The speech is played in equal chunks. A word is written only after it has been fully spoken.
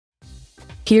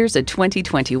Here's a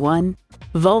 2021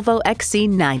 Volvo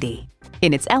XC90.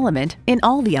 In its element, in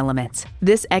all the elements,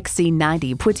 this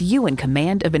XC90 puts you in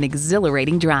command of an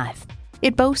exhilarating drive.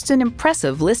 It boasts an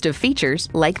impressive list of features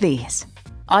like these: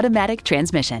 automatic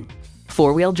transmission,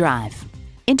 four-wheel drive,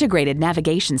 integrated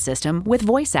navigation system with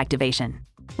voice activation,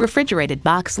 refrigerated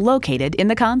box located in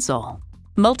the console,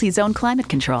 multi-zone climate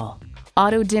control,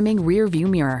 auto-dimming rear-view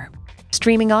mirror,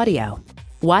 streaming audio,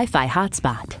 Wi-Fi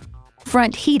hotspot,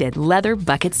 front heated leather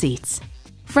bucket seats,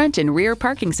 front and rear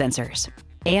parking sensors,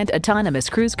 and autonomous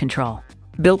cruise control.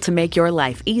 Built to make your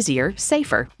life easier,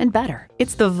 safer, and better.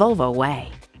 It's the Volvo way.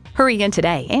 Hurry in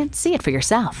today and see it for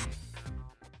yourself.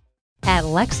 At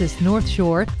Lexus North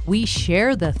Shore, we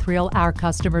share the thrill our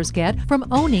customers get from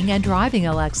owning and driving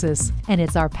a Lexus. And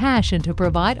it's our passion to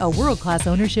provide a world-class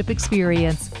ownership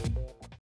experience.